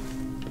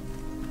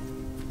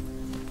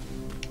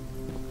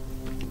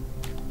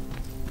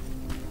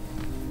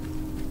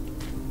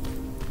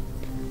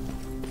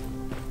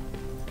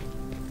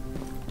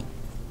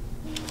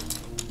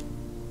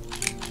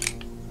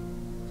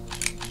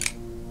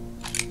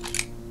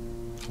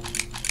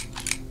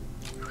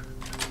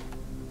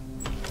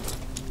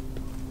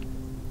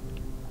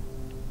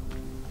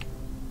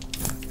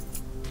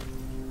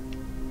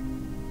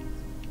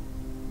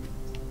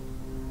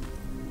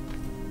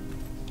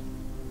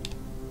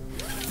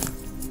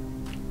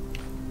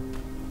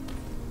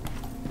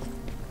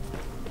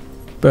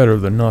 Better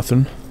than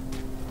nothing.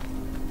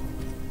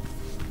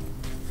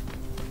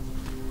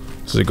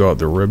 So they got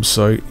the rib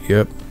sight,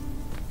 yep.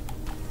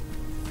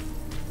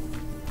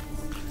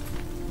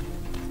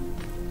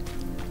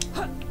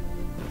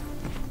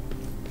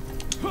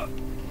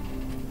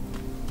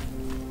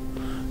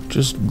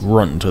 Just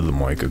grunt into the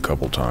mic a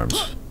couple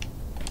times.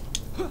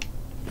 Shame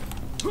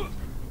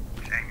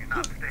you're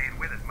not staying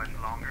with us much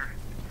longer.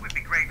 We'd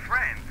be great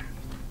friends.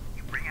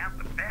 You bring out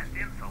the best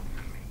insults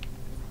in me.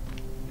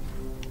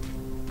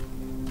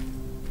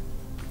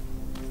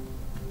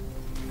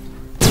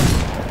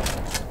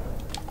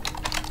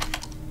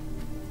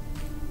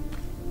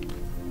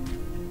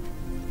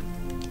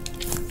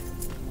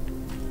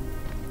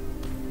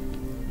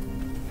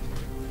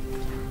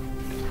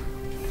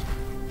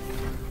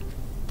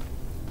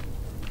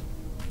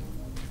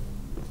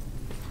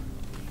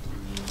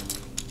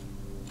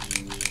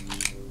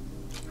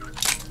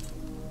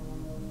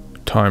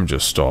 Time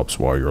just stops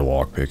while you're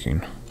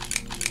lockpicking.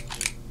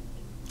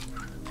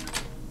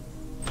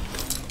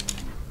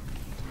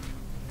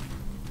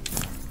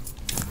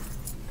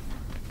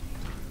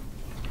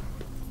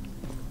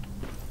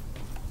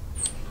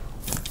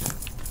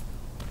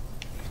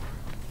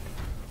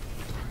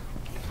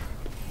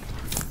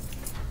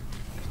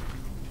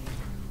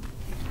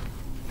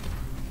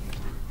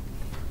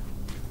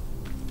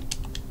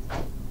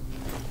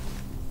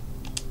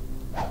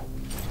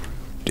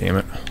 Damn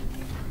it.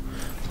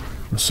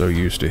 I'm so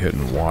used to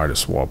hitting Y to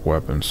swap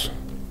weapons.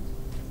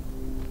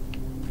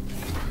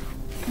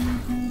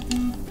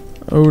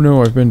 Oh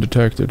no, I've been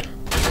detected.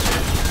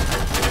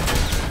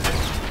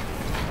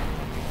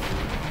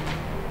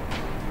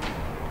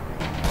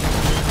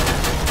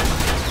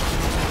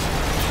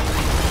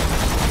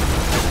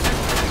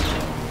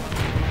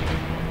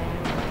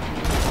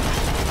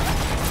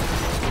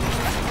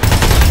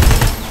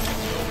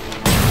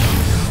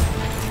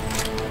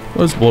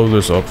 Let's blow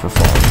this up for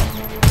fun.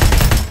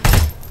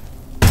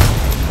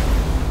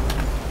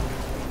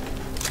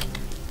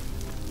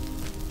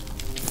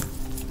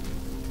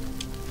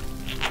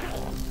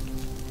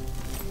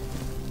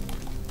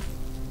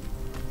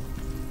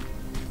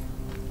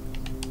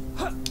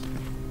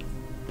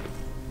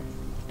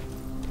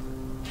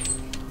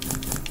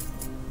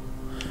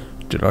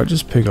 Did I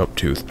just pick up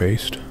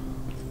toothpaste?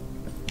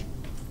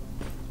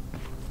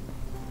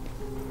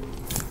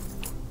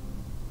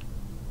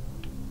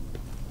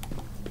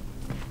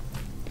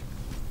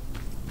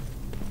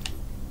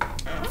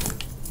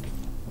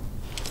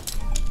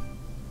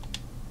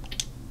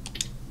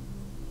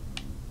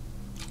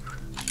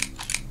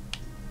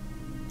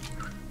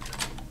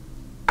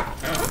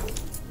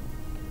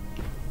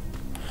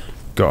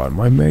 Got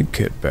my med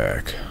kit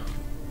back.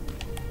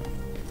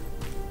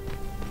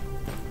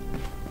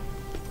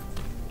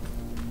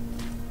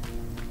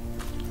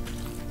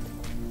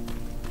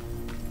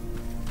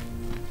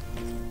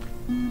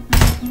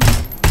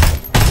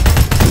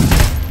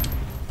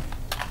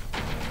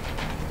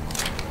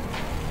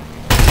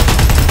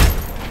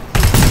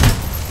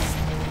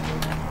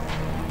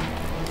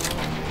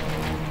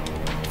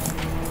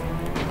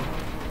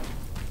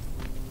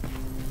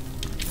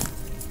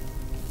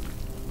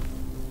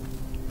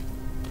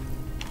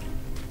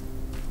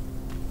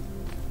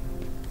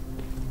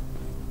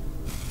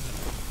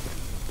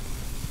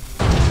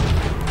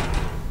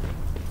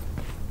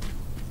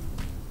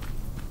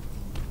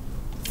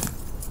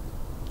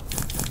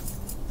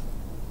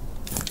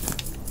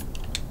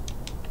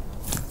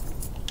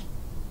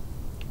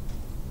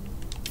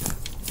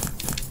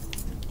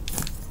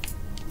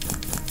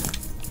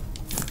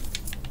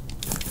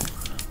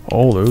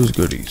 All those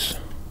goodies.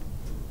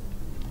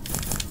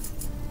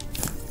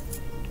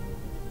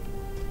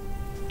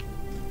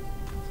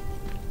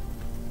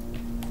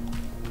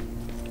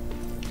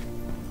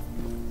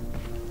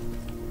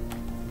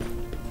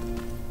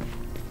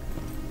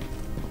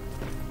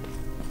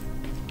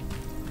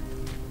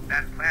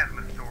 That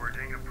plasma storage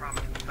ain't a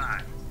promising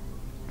sign.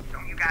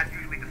 Don't you guys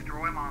usually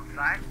destroy them on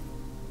site?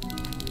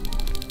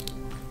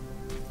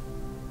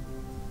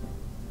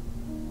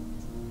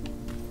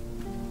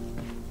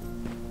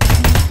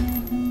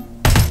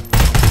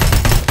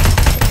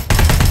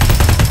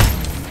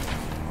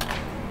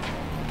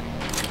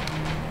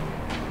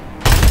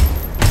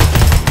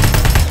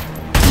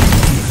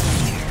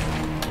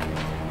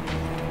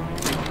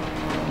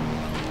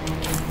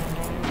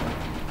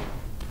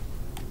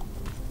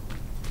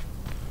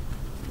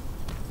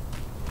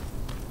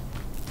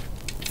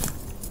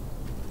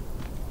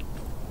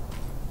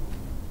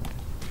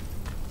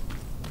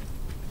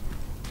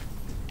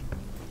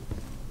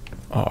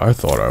 Oh, I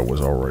thought I was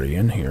already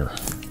in here.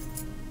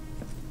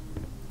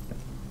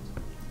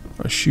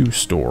 A shoe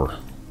store.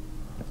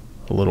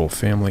 A little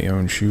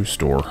family-owned shoe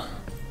store.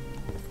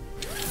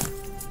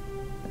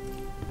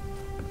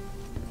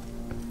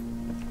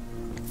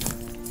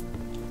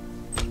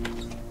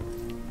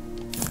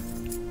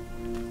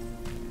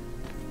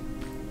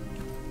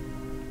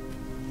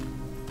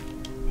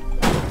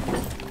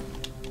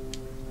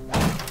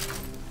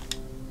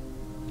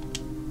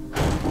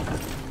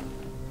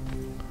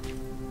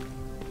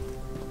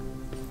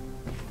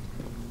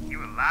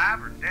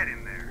 Alive or dead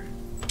in there?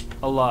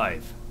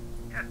 Alive.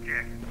 Just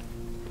checking.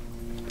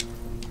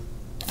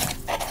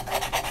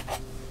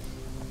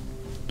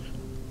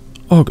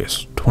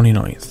 August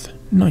 29th,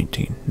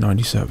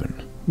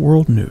 1997.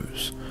 World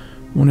News.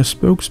 When a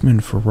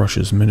spokesman for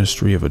Russia's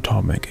Ministry of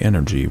Atomic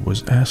Energy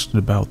was asked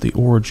about the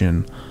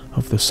origin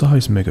of the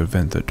seismic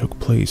event that took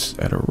place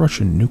at a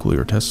Russian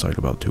nuclear test site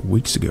about 2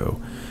 weeks ago,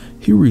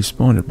 he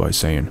responded by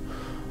saying,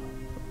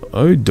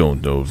 "I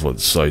don't know what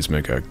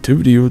seismic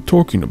activity you're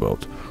talking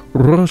about.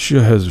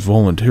 Russia has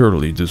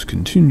voluntarily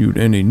discontinued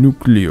any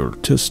nuclear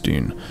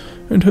testing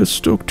and has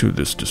stuck to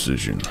this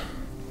decision."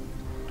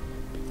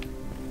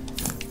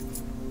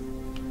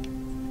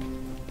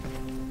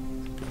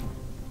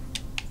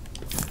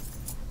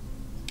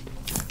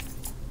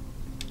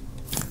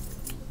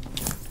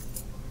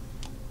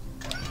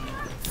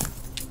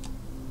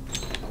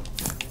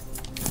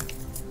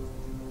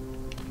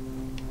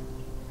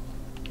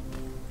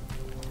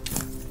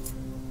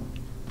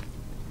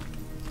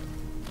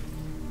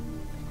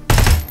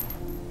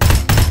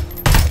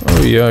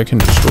 Oh yeah, I can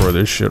destroy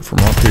this shit from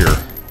up here.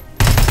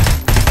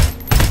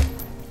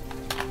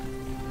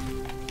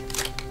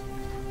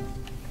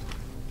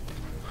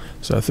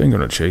 Is that thing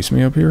gonna chase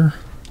me up here?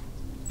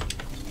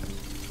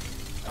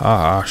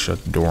 Ah,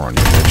 shut the door on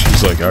you, bitch.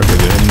 He's like, I could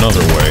get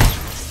another way.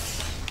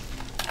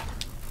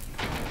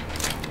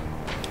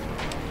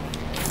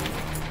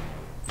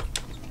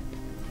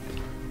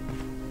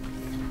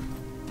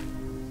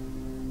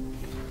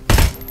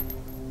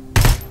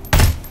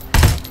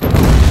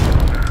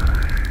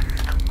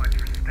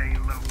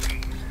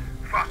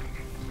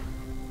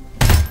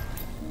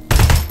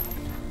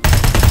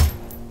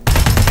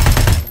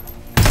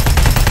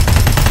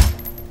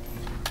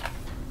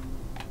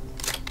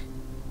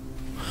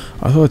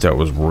 I thought that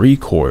was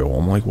recoil.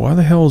 I'm like, why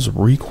the hell is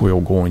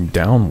recoil going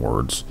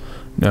downwards?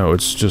 No,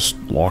 it's just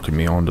locking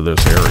me onto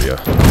this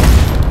area.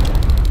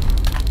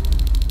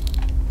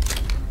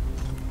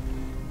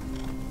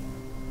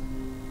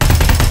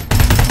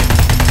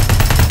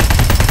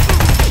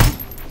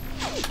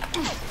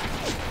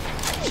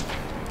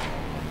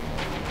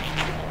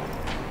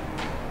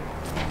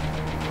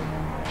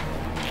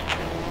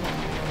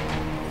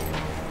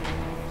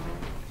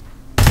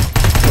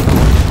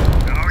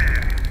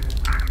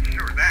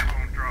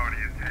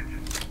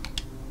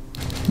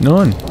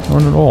 None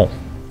at all.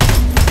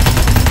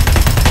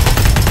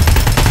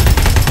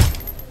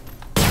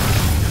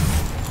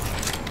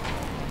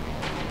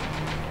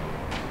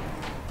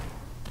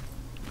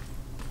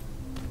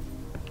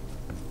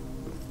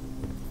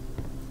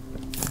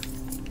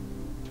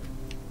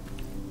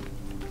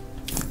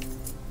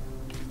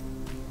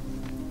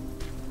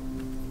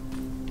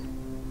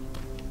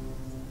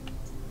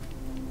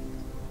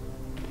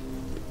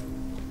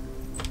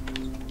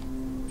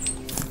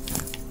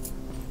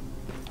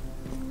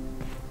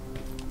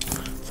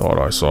 Thought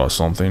I saw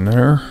something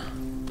there.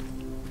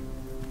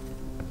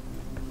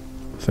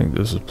 I think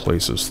this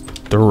place is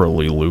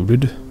thoroughly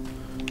looted.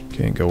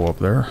 Can't go up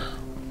there.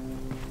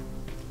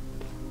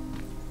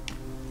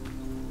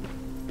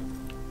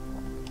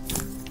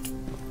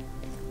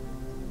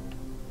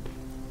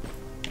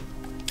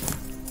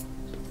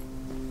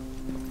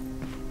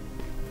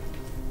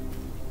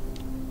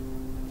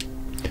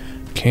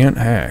 Can't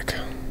hack.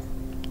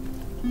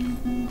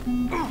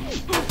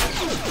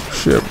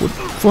 Shit, what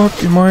the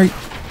fuck am I...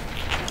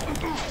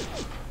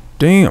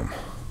 Damn.